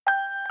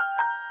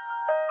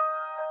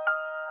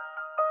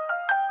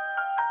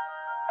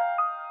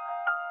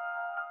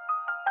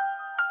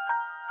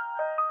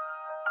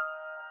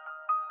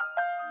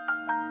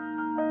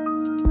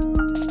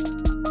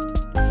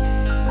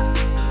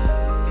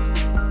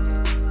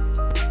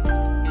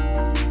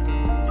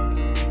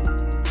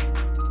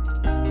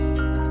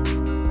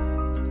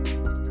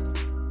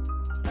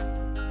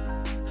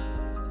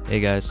Hey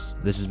guys,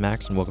 this is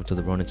Max and welcome to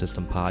the Ronin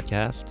System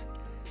podcast.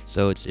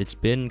 So it's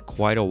been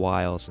quite a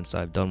while since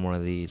I've done one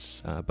of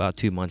these, about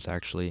 2 months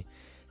actually.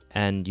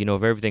 And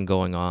with everything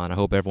going on, I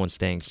hope everyone's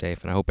staying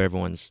safe and I hope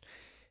everyone's,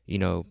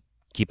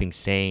 keeping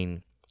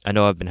sane. I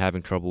know I've been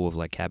having trouble with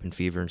like cabin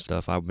fever and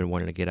stuff. I've been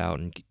wanting to get out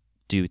and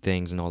do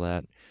things and all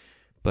that.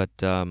 But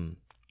on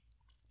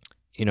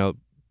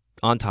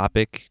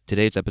topic,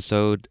 today's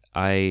episode,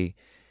 I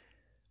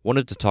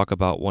wanted to talk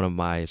about one of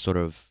my sort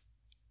of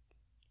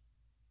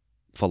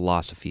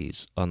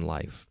philosophies on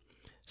life.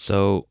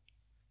 So,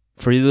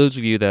 for those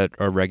of you that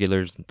are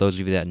regulars, those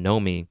of you that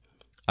know me,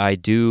 I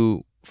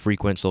do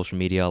frequent social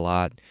media a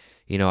lot.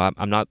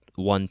 I'm not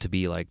one to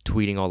be like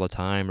tweeting all the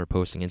time or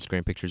posting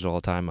Instagram pictures all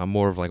the time. I'm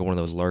more of like one of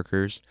those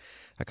lurkers.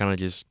 I kind of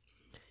just,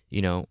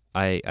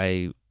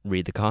 I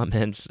read the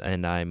comments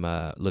and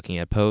I'm looking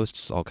at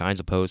posts, all kinds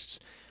of posts.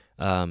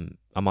 I'm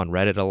on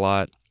Reddit a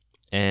lot,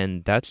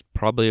 and that's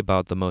probably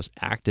about the most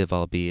active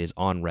I'll be is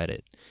on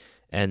Reddit.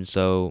 And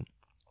so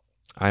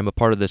I'm a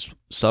part of this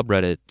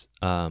subreddit,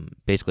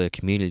 basically a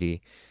community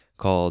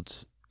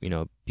called,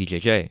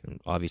 BJJ,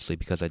 obviously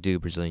because I do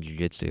Brazilian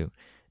Jiu-Jitsu.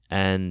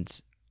 And,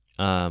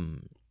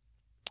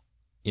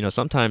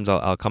 sometimes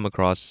I'll come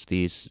across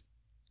these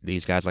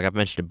guys, like I've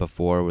mentioned it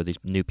before, where these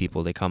new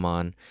people, they come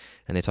on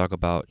and they talk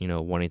about,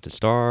 wanting to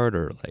start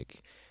or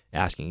like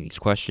asking these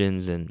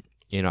questions. And,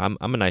 I'm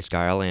a nice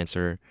guy. I'll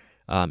answer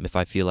if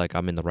I feel like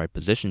I'm in the right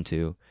position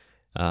to.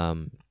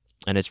 And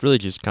it's really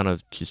just kind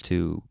of just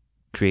to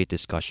create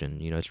discussion.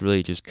 It's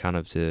really just kind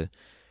of to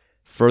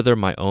further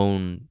my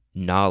own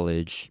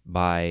knowledge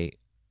by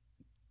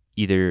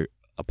either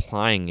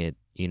applying it,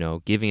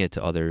 giving it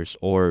to others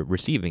or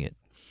receiving it.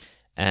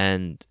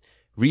 And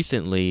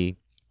recently,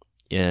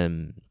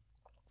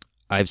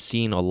 I've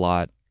seen a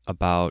lot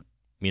about,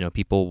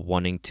 people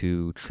wanting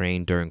to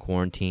train during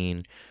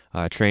quarantine,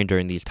 train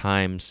during these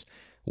times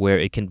where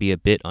it can be a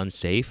bit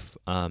unsafe,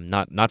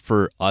 not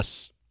for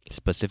us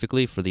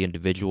specifically, for the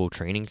individual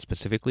training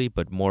specifically,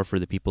 but more for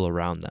the people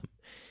around them.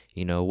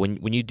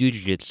 When you do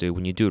jiu-jitsu,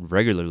 when you do it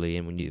regularly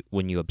and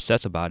when you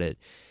obsess about it,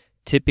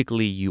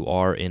 typically you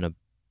are in a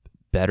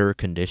better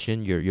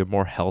condition. You're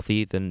more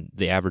healthy than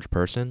the average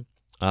person.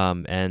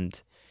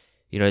 And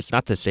it's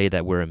not to say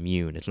that we're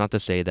immune. It's not to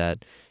say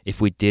that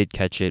if we did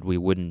catch it, we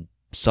wouldn't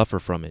suffer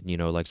from it.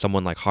 Like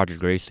someone like Roger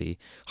Gracie.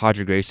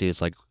 Roger Gracie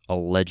is like a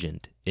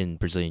legend in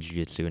Brazilian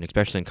Jiu-Jitsu, and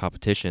especially in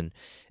competition.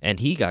 And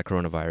he got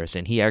coronavirus,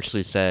 and he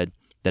actually said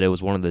that it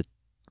was one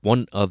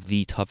of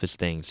the toughest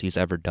things he's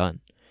ever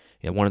done.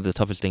 One of the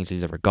toughest things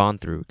he's ever gone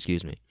through.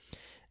 Excuse me.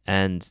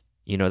 And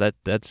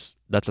that's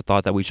a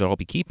thought that we should all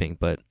be keeping.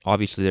 But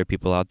obviously, there are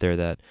people out there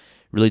that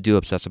really do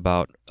obsess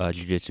about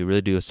jiu-jitsu,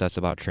 really do obsess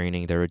about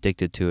training. They're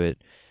addicted to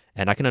it,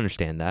 and I can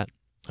understand that.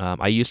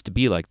 I used to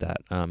be like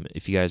that.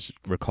 If you guys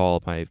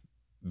recall my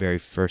very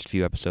first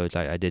few episodes,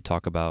 I did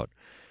talk about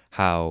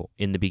how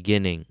in the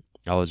beginning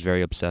I was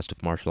very obsessed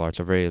with martial arts.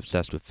 I'm very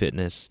obsessed with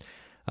fitness.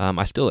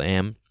 I still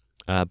am,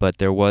 but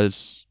there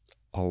was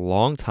a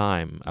long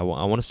time, I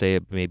want to say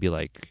maybe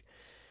like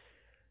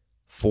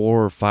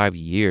 4 or 5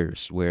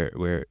 years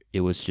where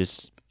it was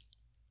just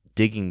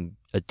digging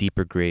a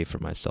deeper grave for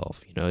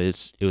myself.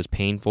 It was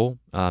painful,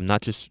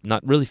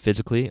 not really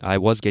physically. I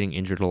was getting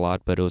injured a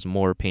lot, but it was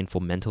more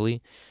painful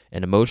mentally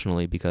and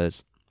emotionally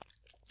because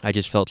I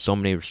just felt so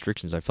many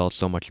restrictions. I felt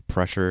so much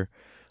pressure,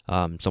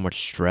 so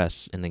much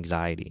stress and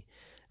anxiety.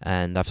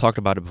 And I've talked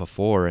about it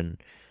before,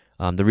 and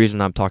the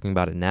reason I'm talking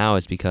about it now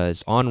is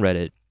because on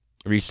Reddit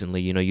recently,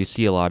 you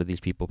see a lot of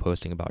these people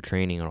posting about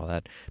training and all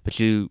that, but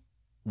you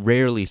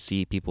rarely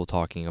see people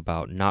talking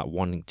about not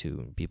wanting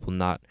to, people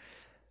not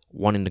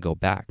wanting to go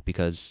back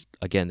because,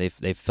 again,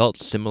 they've felt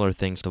similar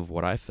things to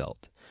what I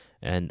felt,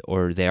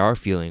 or they are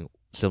feeling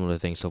similar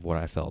things to what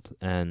I felt.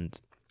 And,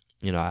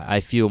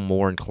 I feel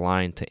more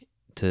inclined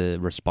to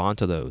respond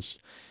to those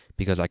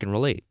because I can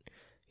relate.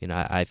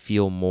 I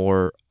feel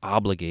more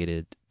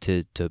obligated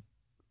to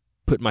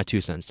put my 2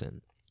 cents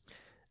in.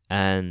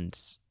 And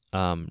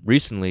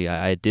recently,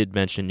 I did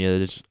mention,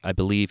 I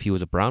believe he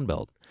was a brown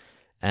belt.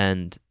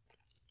 And,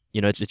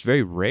 it's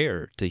very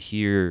rare to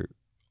hear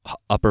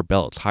upper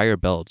belts, higher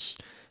belts,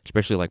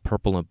 especially like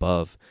purple and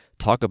above,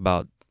 talk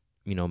about,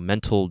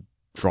 mental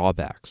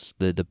drawbacks,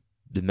 the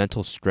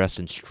mental stress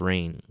and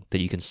strain that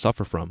you can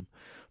suffer from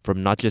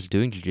not just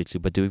doing jiu-jitsu,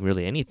 but doing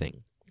really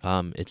anything.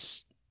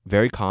 It's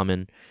very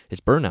common.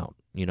 It's burnout.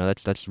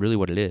 That's really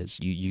what it is.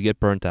 You get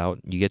burnt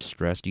out, you get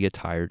stressed, you get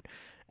tired,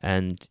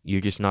 and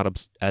you're just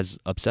not as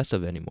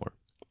obsessive anymore.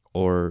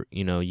 Or,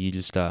 you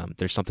just,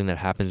 there's something that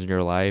happens in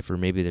your life, or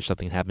maybe there's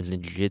something that happens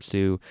in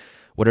jiu-jitsu,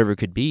 whatever it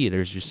could be.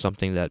 There's just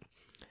something that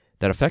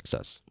affects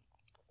us.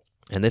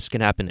 And this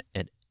can happen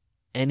at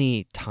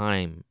any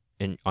time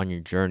on your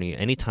journey,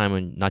 any time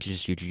on not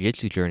just your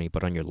jiu-jitsu journey,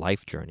 but on your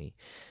life journey.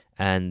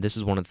 And this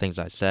is one of the things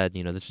I said,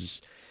 this is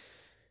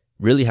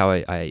really how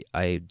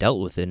I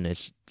dealt with it. And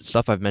it's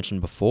stuff I've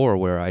mentioned before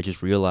where I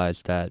just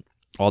realized that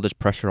all this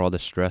pressure, all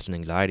this stress and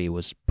anxiety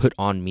was put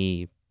on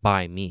me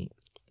by me,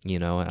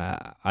 and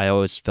I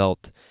always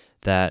felt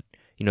that,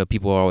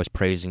 people are always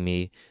praising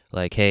me.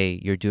 Like, hey,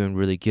 you're doing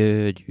really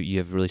good. You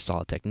have really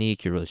solid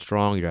technique. You're really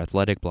strong. You're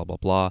athletic. Blah blah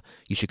blah.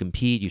 You should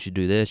compete. You should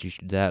do this. You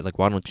should do that. Like,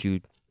 why don't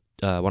you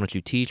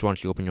teach? Why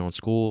don't you open your own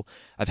school?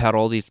 I've had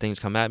all these things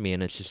come at me,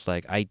 and it's just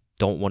like I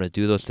don't want to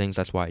do those things.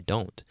 That's why I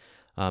don't.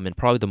 And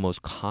probably the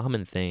most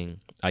common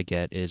thing I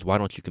get is, why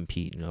don't you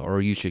compete?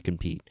 Or you should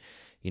compete.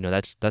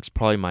 That's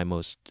probably my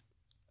most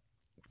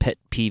pet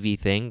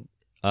peeve thing.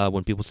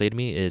 When people say to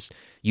me is,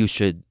 you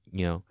should,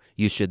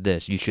 you should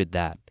this, you should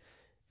that,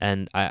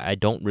 and I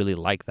don't really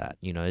like that.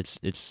 It's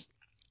it's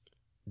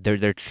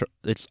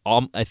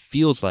all, it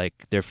feels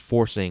like they're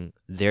forcing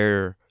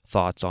their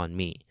thoughts on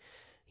me,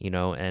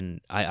 and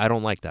I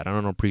don't like that. I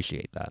don't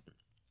appreciate that.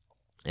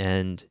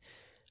 And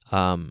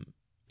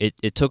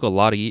it took a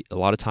lot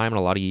of time and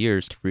a lot of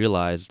years to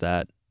realize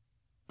that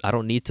I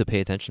don't need to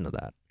pay attention to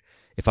that.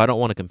 If I don't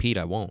want to compete,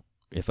 I won't.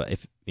 If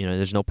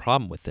there's no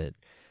problem with it.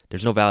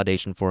 There's no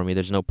validation for me.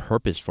 There's no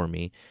purpose for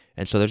me.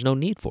 And so there's no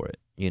need for it.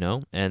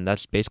 And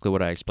that's basically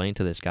what I explained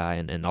to this guy.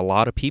 And a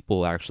lot of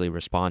people actually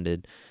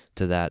responded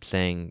to that,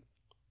 saying,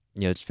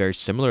 it's very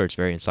similar. It's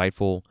very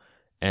insightful.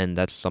 And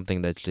that's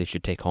something that they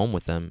should take home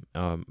with them,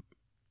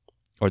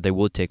 or they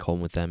would take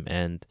home with them.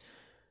 And,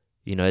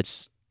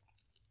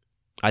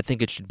 I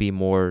think it should be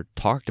more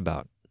talked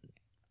about,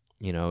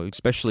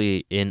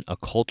 especially in a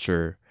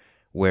culture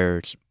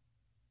where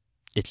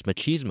it's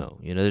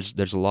machismo.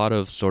 There's a lot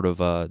of sort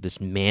of this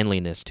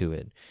manliness to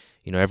it.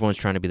 Everyone's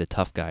trying to be the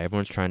tough guy.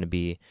 Everyone's trying to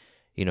be,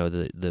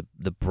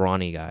 the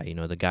brawny guy.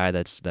 The guy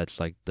that's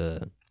like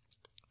the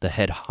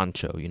head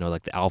honcho.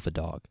 Like the alpha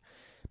dog.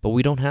 But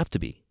we don't have to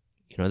be.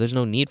 There's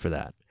no need for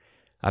that.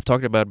 I've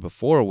talked about it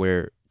before,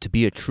 where to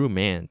be a true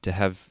man, to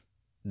have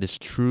this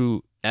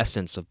true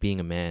essence of being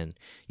a man,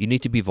 you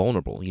need to be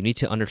vulnerable. You need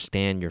to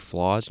understand your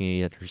flaws. You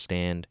need to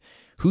understand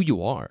who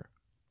you are.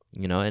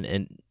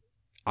 And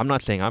I'm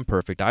not saying I'm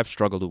perfect. I've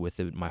struggled with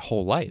it my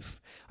whole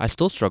life. I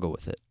still struggle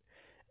with it.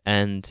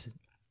 And,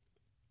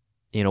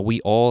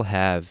 we all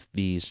have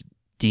these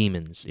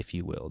demons, if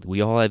you will.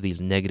 We all have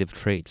these negative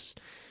traits.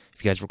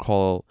 If you guys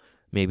recall,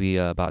 maybe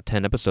about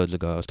 10 episodes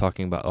ago, I was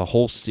talking about a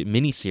whole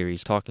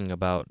mini-series talking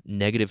about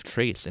negative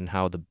traits and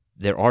how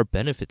there are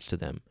benefits to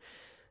them.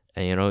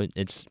 And,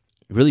 it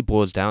really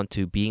boils down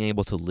to being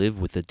able to live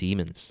with the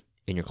demons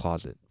in your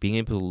closet, being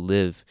able to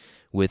live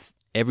with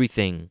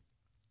everything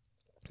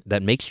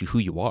that makes you who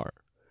you are.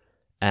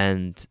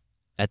 And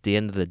at the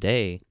end of the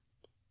day,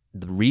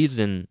 the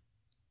reason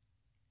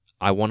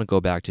I want to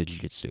go back to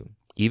jiu-jitsu,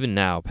 even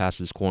now, past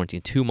this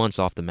quarantine, 2 months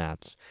off the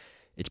mats,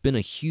 it's been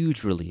a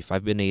huge relief.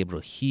 I've been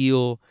able to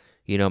heal.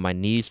 My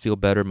knees feel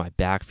better. My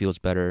back feels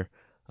better.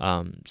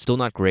 Still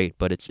not great,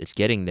 but it's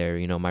getting there.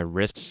 My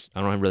wrists,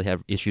 I don't really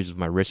have issues with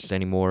my wrists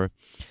anymore.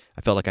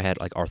 I felt like I had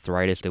like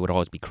arthritis. They would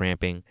always be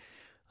cramping.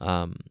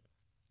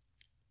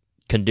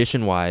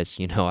 Condition-wise,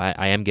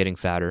 I am getting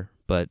fatter,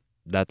 but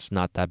that's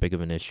not that big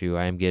of an issue.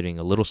 I am getting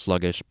a little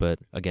sluggish, but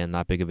again,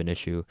 not big of an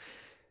issue.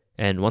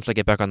 And once I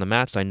get back on the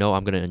mats, I know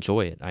I'm going to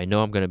enjoy it. I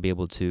know I'm going to be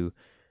able to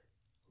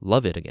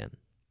love it again.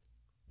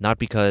 Not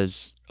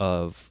because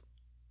of,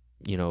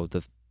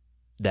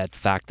 that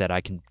fact that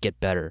I can get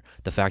better,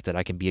 the fact that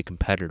I can be a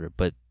competitor,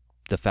 but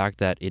the fact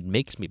that it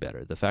makes me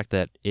better, the fact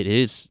that it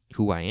is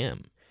who I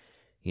am.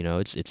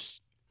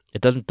 It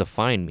doesn't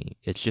define me.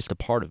 It's just a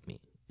part of me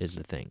is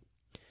the thing.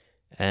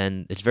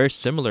 And it's very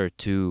similar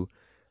to,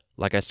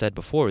 like I said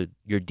before,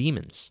 your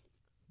demons.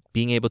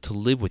 Being able to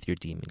live with your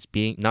demons,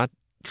 being not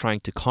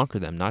trying to conquer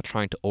them, not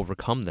trying to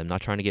overcome them,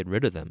 not trying to get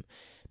rid of them.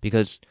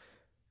 Because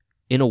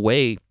in a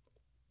way,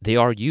 they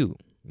are you.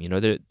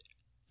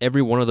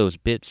 Every one of those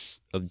bits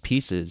of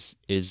pieces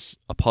is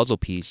a puzzle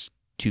piece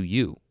to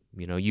you.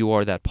 You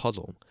are that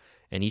puzzle.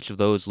 And each of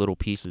those little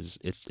pieces,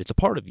 it's a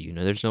part of you.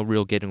 There's no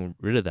real getting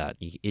rid of that.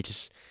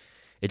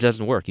 It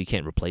doesn't work. You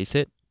can't replace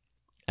it.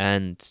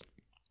 And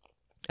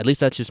at least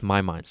that's just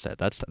my mindset.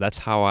 That's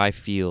how I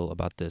feel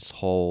about this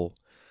whole,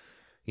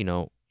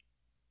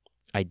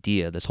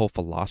 idea, this whole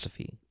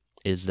philosophy,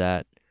 is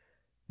that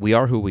we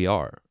are who we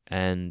are,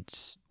 and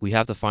we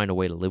have to find a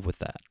way to live with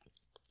that.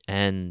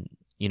 And,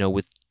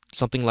 with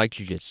something like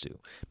jiu-jitsu,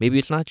 maybe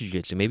it's not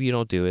jiu-jitsu, maybe you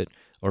don't do it,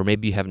 or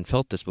maybe you haven't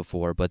felt this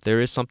before, but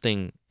there is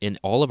something in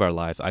all of our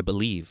lives, I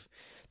believe,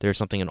 there is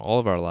something in all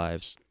of our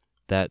lives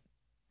that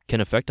can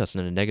affect us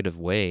in a negative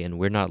way, and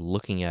we're not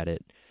looking at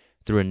it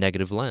through a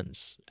negative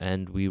lens.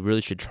 And we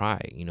really should try,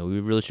 we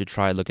really should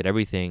try to look at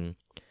everything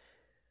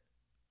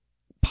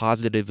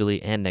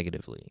positively and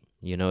negatively.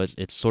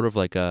 It's sort of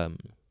like a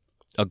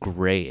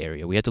gray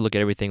area. We have to look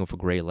at everything with a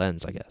gray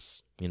lens, I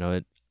guess.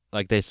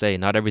 Like they say,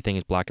 not everything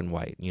is black and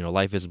white.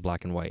 Life isn't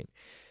black and white.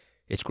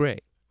 It's gray.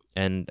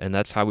 And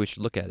that's how we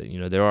should look at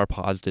it. There are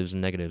positives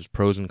and negatives,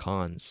 pros and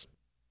cons.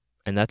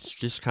 And that's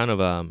just kind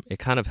of, it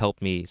kind of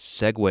helped me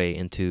segue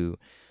into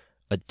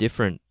a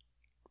different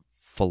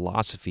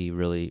philosophy,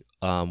 really,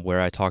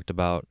 where I talked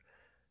about,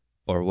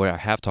 or where I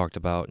have talked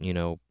about,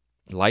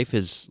 life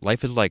is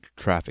like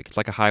traffic. It's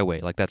like a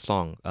highway, like that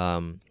song. I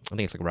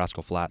think it's like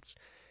Rascal Flatts.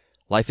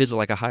 Life is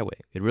like a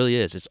highway. It really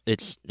is.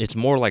 It's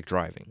more like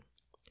driving,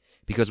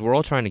 because we're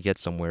all trying to get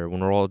somewhere.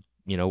 When we're all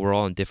we're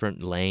all in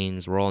different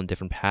lanes, we're all in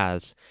different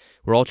paths,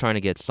 we're all trying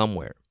to get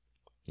somewhere.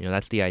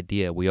 That's the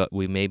idea.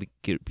 We may be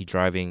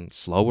driving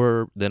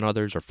slower than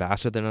others or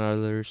faster than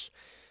others.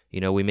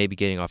 We may be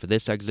getting off of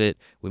this exit.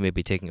 We may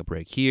be taking a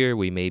break here.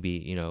 We may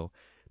be,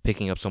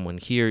 picking up someone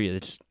here.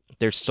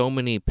 There's so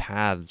many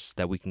paths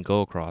that we can go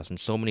across and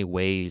so many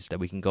ways that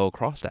we can go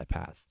across that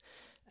path.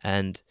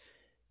 And,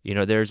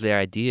 there's the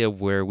idea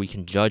of where we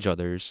can judge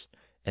others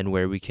and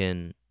where we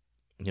can,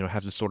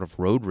 have this sort of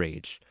road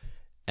rage.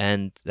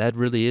 And that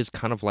really is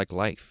kind of like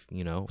life.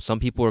 Some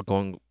people are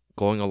going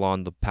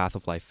along the path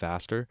of life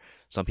faster.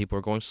 Some people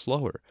are going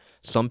slower.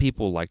 Some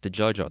people like to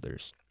judge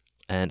others.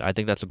 And I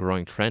think that's a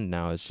growing trend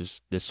now. It's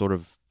just this sort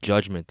of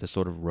judgment, this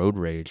sort of road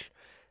rage.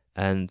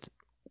 And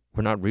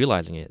we're not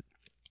realizing it.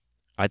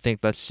 I think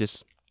it's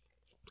just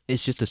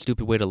a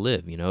stupid way to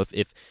live.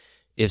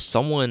 If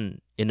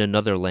someone in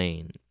another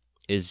lane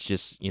is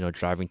just,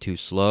 driving too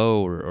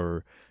slow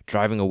or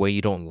driving a way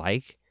you don't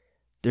like,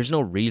 there's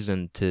no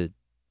reason to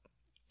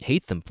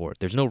hate them for it.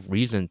 There's no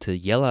reason to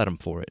yell at them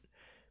for it.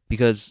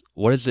 Because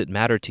what does it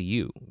matter to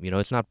you?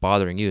 It's not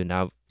bothering you.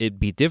 Now, it'd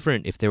be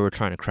different if they were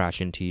trying to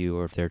crash into you,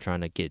 or if they're trying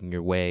to get in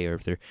your way, or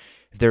if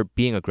they're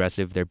being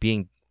aggressive, they're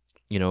being,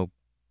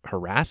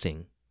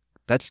 harassing.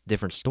 That's a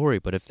different story.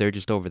 But if they're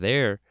just over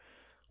there,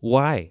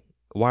 why?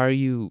 Why are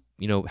you,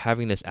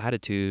 having this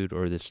attitude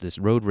or this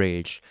road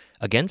rage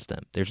against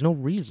them? There's no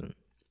reason.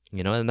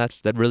 And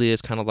that really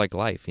is kind of like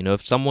life.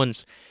 If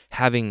someone's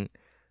having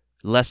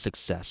less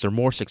success or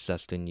more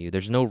success than you,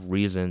 there's no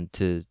reason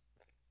to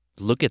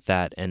look at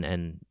that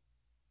and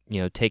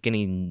take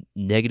any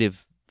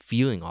negative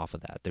feeling off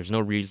of that. There's no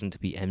reason to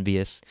be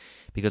envious,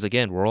 because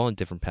again, we're all in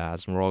different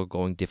paths and we're all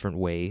going different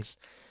ways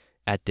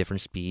at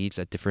different speeds,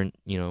 at different,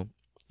 in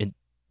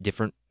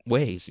different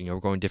ways. We're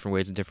going different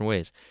ways in different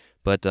ways.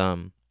 But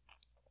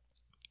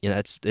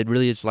it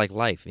really is like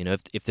life.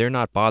 If they're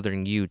not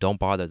bothering you, don't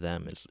bother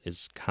them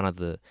is kind of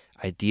the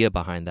idea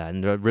behind that.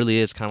 And it really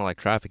is kind of like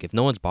traffic. If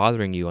no one's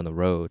bothering you on the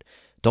road,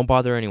 don't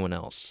bother anyone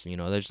else.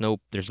 There's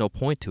no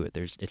point to it.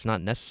 It's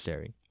not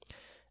necessary.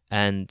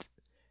 And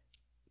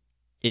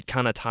it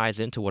kind of ties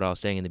into what I was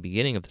saying in the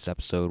beginning of this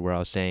episode, where I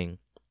was saying,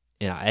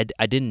 I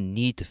didn't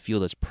need to feel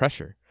this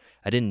pressure.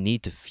 I didn't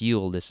need to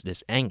feel this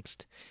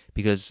angst,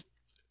 because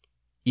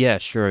yeah,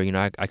 sure,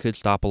 I could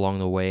stop along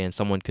the way and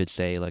someone could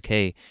say like,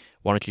 hey,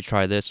 why don't you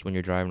try this when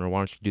you're driving, or why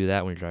don't you do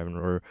that when you're driving,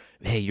 or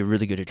hey, you're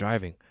really good at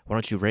driving, why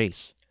don't you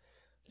race?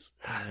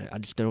 I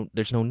just don't.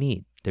 There's no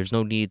need. There's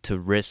no need to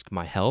risk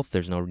my health.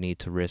 There's no need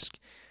to risk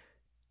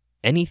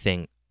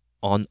anything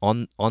on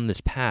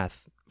this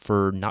path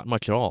for not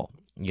much at all.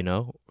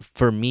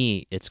 For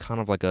me, it's kind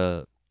of like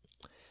a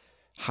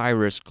high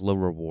risk, low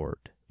reward.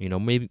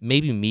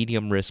 Maybe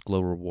medium risk, low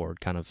reward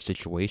kind of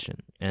situation,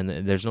 and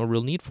there's no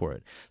real need for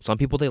it. Some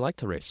people, they like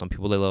to race. Some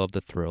people, they love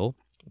the thrill.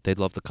 They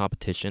love the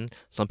competition.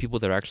 Some people,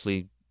 they're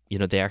actually,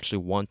 they actually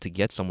want to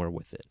get somewhere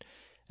with it,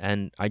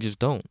 and I just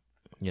don't.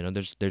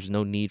 There's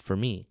no need for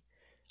me.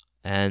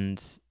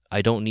 And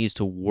I don't need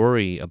to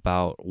worry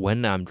about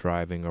when I'm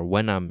driving or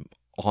when I'm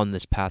on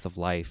this path of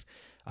life.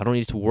 I don't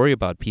need to worry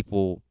about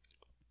people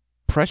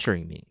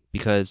pressuring me,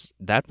 because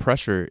that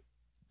pressure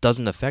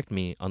doesn't affect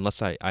me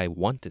unless I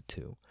want it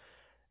to.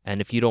 And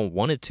if you don't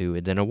want it to,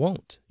 then it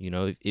won't.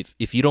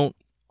 If you don't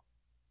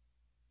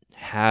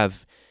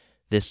have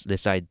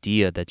this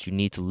idea that you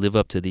need to live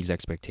up to these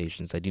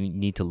expectations, that you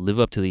need to live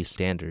up to these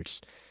standards,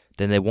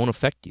 then they won't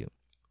affect you.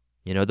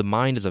 The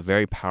mind is a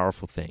very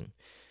powerful thing.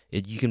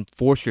 You can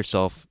force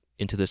yourself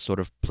into this sort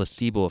of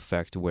placebo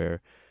effect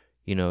where,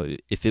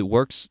 if it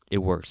works, it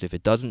works. If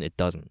it doesn't, it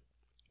doesn't.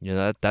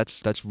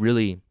 That's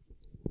really,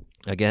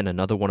 again,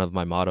 another one of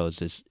my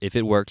mottos is, if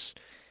it works,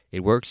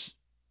 it works.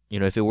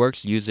 If it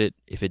works, use it.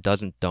 If it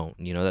doesn't, don't.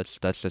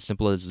 That's as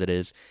simple as it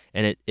is.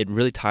 And it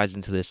really ties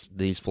into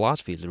these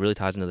philosophies. It really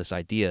ties into this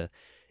idea.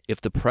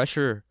 If the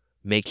pressure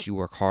makes you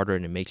work harder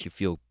and it makes you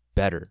feel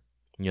better,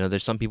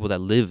 there's some people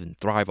that live and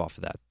thrive off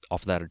of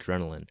that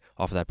adrenaline,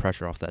 off of that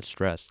pressure, off of that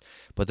stress.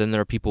 But then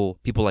there are people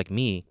like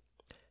me,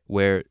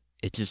 where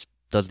it just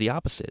does the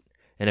opposite.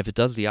 And if it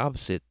does the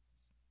opposite,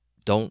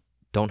 don't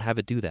have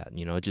it do that.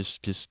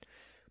 Just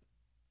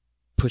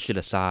push it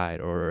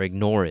aside or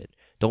ignore it.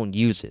 Don't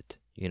use it.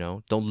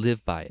 Don't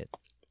live by it.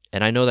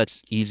 And I know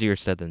that's easier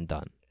said than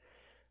done,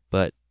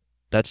 but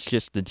that's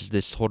just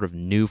this sort of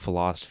new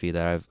philosophy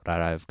that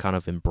I've kind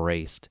of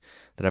embraced,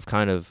 that I've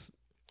kind of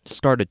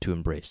started to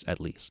embrace, at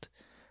least.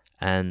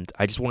 And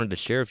I just wanted to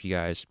share with you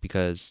guys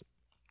because,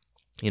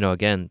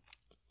 again,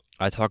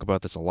 I talk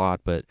about this a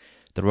lot, but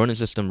the running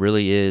system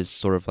really is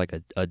sort of like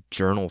a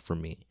journal for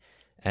me.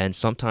 And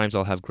sometimes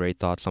I'll have great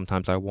thoughts,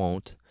 sometimes I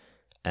won't.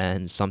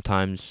 And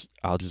sometimes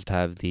I'll just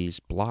have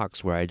these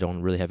blocks where I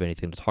don't really have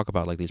anything to talk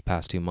about, like these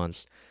past 2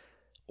 months.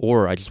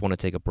 Or I just want to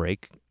take a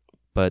break.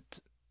 But,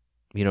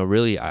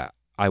 really, I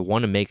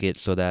want to make it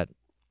so that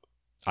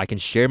I can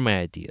share my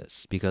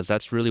ideas, because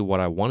that's really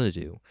what I want to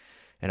do.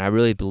 And I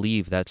really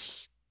believe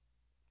that's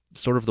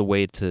sort of the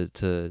way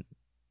to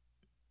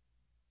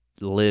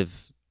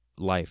live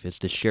life, is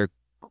to share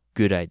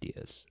good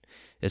ideas,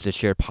 is to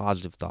share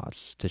positive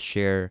thoughts, to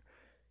share,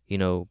 you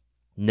know,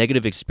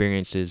 negative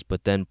experiences,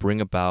 but then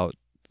bring about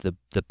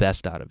the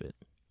best out of it.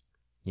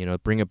 You know,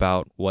 bring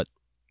about what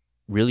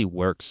really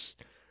works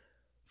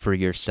for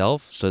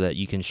yourself so that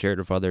you can share it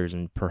with others,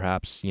 and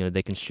perhaps, you know,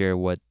 they can share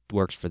what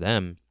works for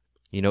them,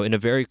 you know, in a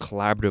very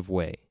collaborative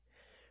way,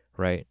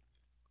 right?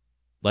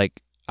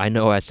 Like, I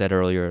know I said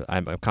earlier,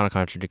 I'm kind of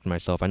contradicting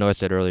myself. I know I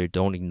said earlier,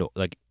 don't ignore,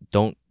 like,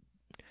 don't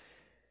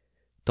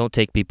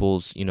take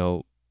people's, you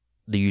know,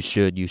 the you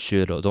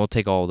should, or don't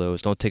take all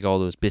those, don't take all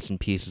those bits and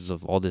pieces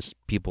of all this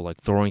people like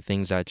throwing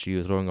things at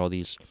you, throwing all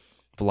these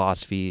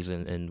philosophies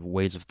and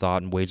ways of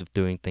thought and ways of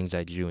doing things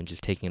at you and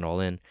just taking it all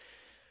in.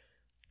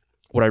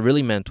 What I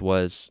really meant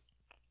was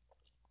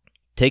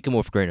take them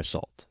with a grain of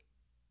salt,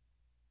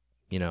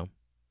 you know?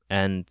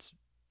 And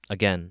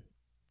again,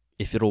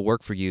 if it'll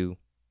work for you,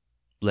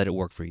 let it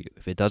work for you.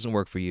 If it doesn't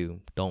work for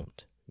you,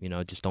 don't. You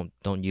know, just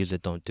don't use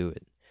it, don't do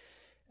it.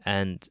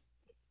 And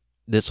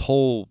this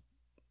whole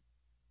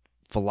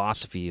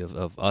philosophy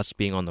of us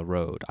being on the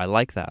road, I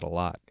like that a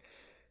lot.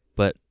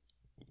 But,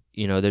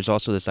 you know, there's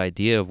also this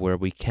idea of where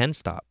we can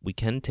stop, we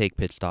can take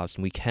pit stops,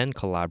 and we can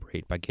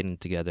collaborate by getting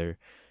together.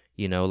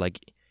 You know,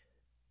 like,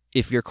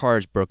 if your car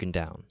is broken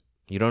down,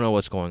 you don't know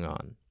what's going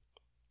on,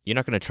 you're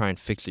not going to try and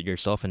fix it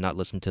yourself and not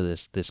listen to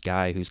this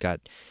guy who's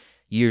got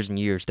years and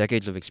years,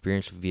 decades of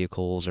experience with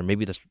vehicles, or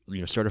maybe this, you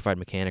know, certified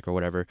mechanic or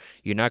whatever.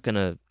 You're not going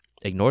to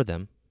ignore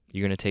them.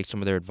 You're going to take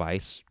some of their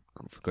advice,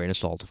 with a grain of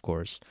salt, of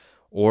course,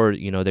 or,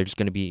 you know, there's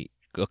going to be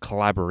a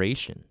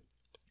collaboration.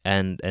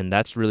 And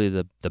that's really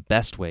the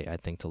best way, I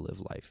think, to live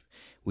life.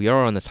 We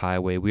are on this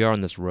highway, we are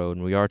on this road,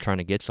 and we are trying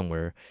to get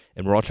somewhere,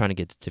 and we're all trying to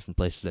get to different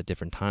places at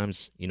different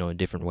times, you know, in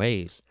different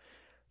ways.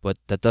 But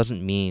that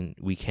doesn't mean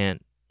we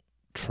can't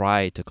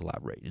try to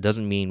collaborate. It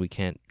doesn't mean we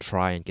can't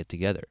try and get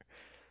together.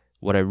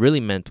 What I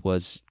really meant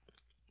was,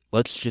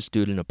 let's just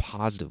do it in a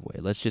positive way.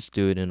 Let's just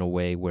do it in a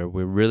way where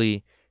we're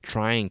really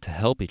trying to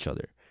help each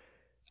other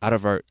out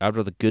of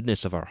the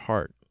goodness of our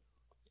heart.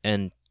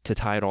 And to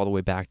tie it all the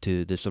way back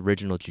to this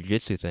original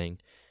jiu-jitsu thing,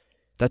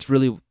 that's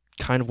really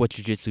kind of what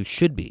jiu-jitsu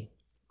should be.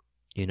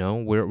 You know,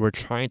 we're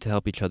trying to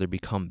help each other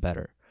become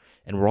better.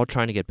 And we're all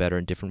trying to get better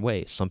in different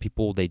ways. Some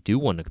people, they do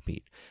want to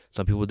compete.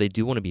 Some people, they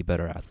do want to be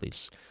better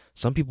athletes.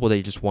 Some people,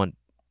 they just want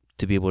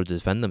to be able to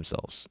defend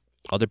themselves.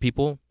 Other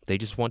people, they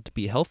just want to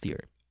be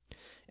healthier.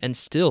 And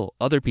still,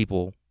 other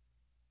people,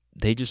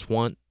 they just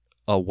want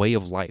a way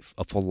of life,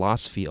 a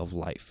philosophy of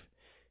life,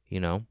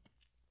 you know?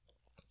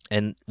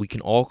 And we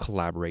can all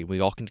collaborate. We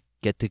all can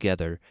get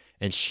together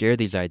and share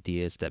these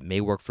ideas that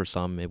may work for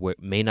some,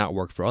 may not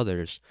work for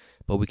others,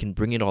 but we can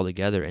bring it all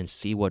together and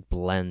see what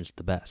blends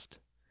the best,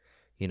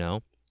 you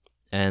know?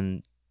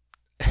 And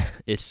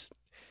it's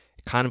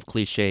kind of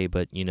cliche,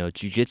 but, you know,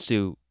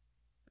 jiu-jitsu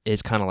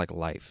is kind of like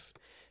life,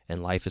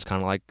 and life is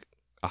kind of like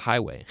a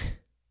highway.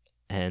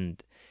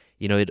 And,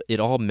 you know, it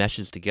all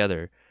meshes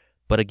together.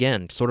 But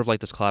again, sort of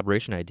like this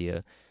collaboration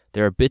idea,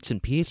 there are bits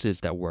and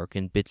pieces that work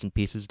and bits and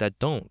pieces that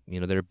don't.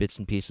 You know, there are bits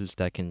and pieces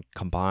that can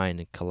combine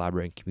and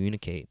collaborate and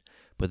communicate,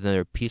 but then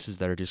there are pieces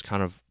that are just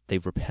kind of, they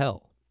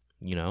repel,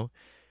 you know?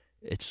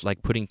 It's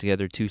like putting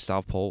together two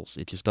south poles.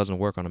 It just doesn't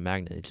work on a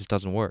magnet. It just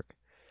doesn't work.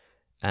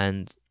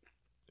 And,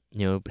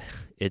 you know,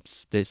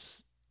 it's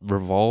this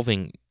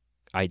revolving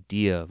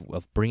idea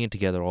of bringing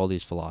together all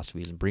these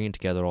philosophies and bringing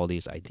together all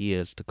these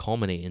ideas to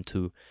culminate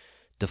into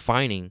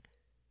defining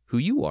who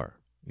you are.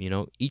 You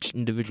know, each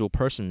individual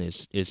person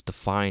is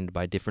defined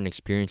by different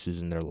experiences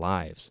in their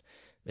lives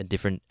and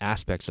different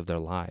aspects of their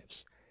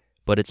lives.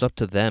 But it's up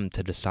to them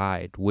to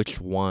decide which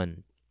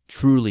one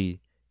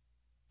truly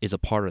is a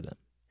part of them,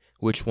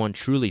 which one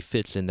truly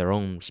fits in their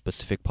own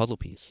specific puzzle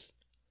piece.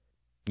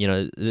 You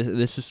know,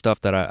 this is stuff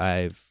that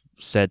I've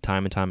said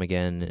time and time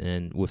again,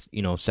 and with,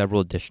 you know, several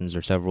editions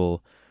or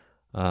several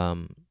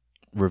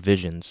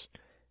revisions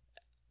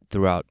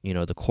throughout, you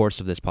know, the course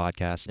of this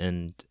podcast.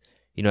 And,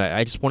 you know,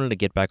 I just wanted to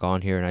get back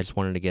on here, and I just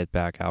wanted to get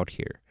back out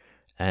here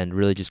and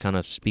really just kind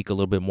of speak a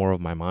little bit more of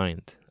my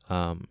mind.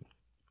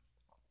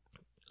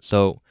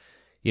 So,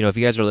 you know, if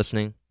you guys are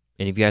listening,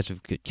 and if you guys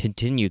have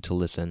continued to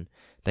listen,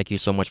 thank you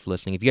so much for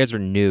listening. If you guys are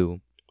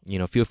new, you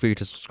know, feel free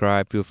to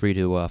subscribe. Feel free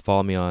to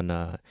follow me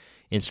on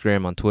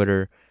Instagram, on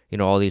Twitter, you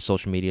know, all these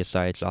social media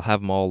sites. I'll have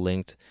them all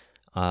linked.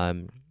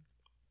 You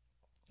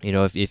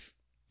know, if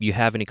you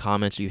have any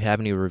comments, you have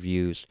any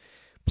reviews,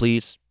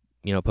 please,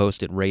 you know,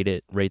 post it, rate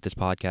this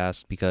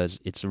podcast, because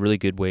it's a really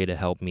good way to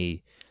help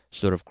me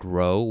sort of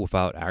grow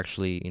without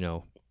actually, you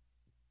know,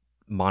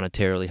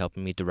 monetarily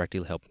helping me,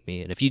 directly helping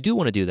me. And if you do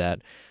want to do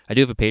that, I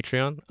do have a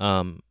Patreon.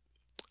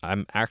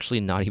 I'm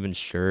actually not even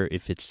sure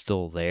if it's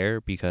still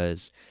there,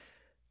 because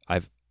I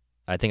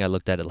think I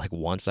looked at it like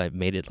once. I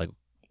made it like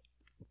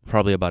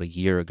probably about a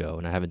year ago,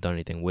 and I haven't done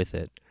anything with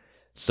it.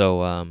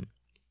 So,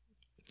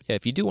 yeah,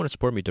 if you do want to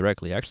support me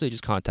directly, actually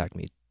just contact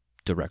me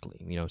directly.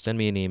 You know, send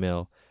me an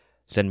email,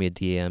 send me a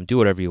DM, do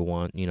whatever you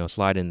want, you know,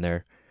 slide in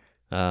there.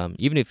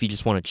 Even if you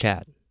just want to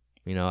chat,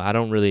 you know, I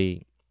don't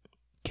really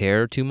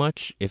care too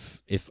much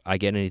if I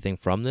get anything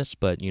from this,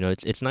 but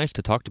it's nice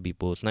to talk to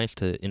people. It's nice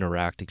to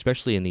interact,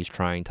 especially in these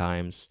trying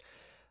times,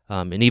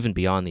 and even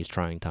beyond these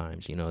trying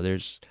times.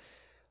 There's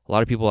a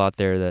lot of people out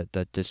there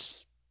that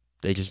just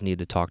they just need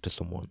to talk to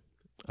someone.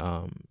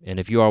 And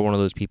if you are one of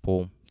those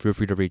people, feel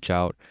free to reach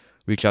out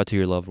to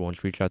your loved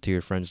ones, reach out to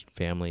your friends and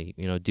family.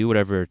 Do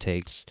whatever it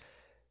takes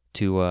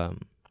to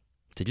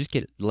just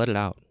let it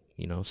out.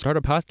 Start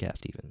a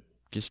podcast even.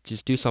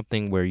 Just do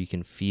something where you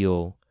can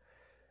feel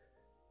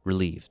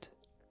relieved.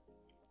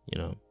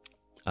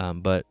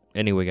 But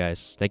anyway,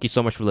 guys, thank you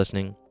so much for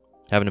listening.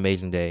 Have an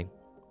amazing day.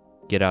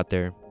 Get out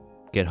there,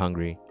 get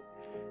hungry,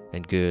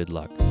 and good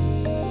luck.